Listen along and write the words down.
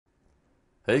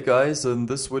Hey guys, in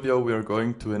this video we are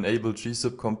going to enable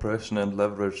gZIP compression and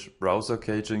leverage browser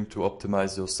caching to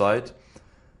optimize your site.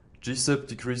 gZIP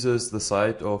decreases the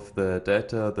size of the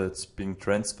data that's being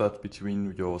transferred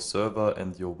between your server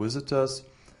and your visitors,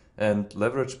 and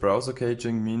leverage browser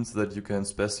caching means that you can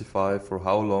specify for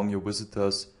how long your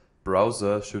visitor's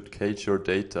browser should cache your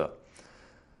data.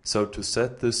 So to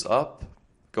set this up,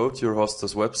 go to your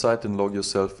hoster's website and log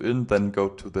yourself in, then go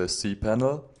to the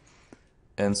cPanel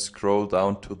and scroll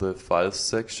down to the Files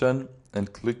section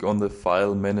and click on the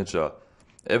File Manager.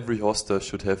 Every hoster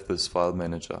should have this File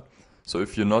Manager. So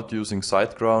if you're not using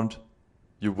SiteGround,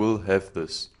 you will have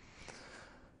this.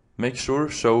 Make sure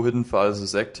Show Hidden Files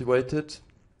is activated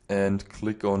and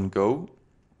click on Go.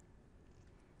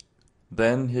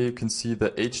 Then here you can see the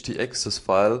htaccess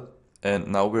file, and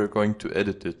now we're going to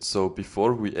edit it. So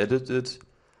before we edit it,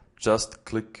 just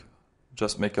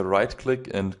make a right click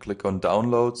and click on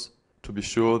Downloads to be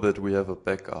sure that we have a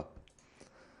backup.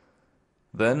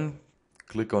 Then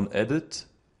click on Edit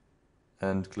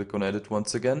and click on Edit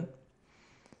once again.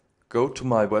 Go to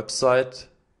my website,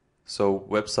 so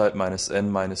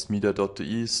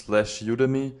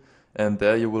website-n-media.de/Udemy, and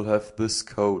there you will have this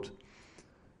code.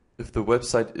 If the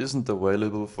website isn't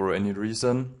available for any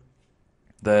reason,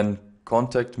 then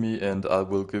contact me and I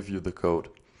will give you the code.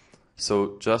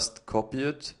 So just copy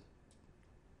it,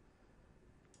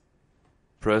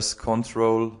 press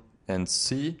Ctrl and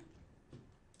C,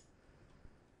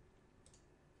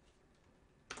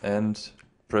 and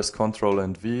press Ctrl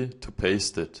and V to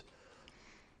paste it.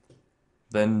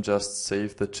 Then just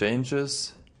save the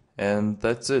changes, and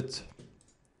that's it.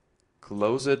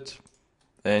 Close it,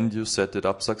 and you set it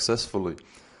up successfully.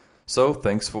 So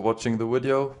thanks for watching the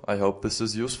video. I hope this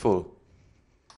is useful.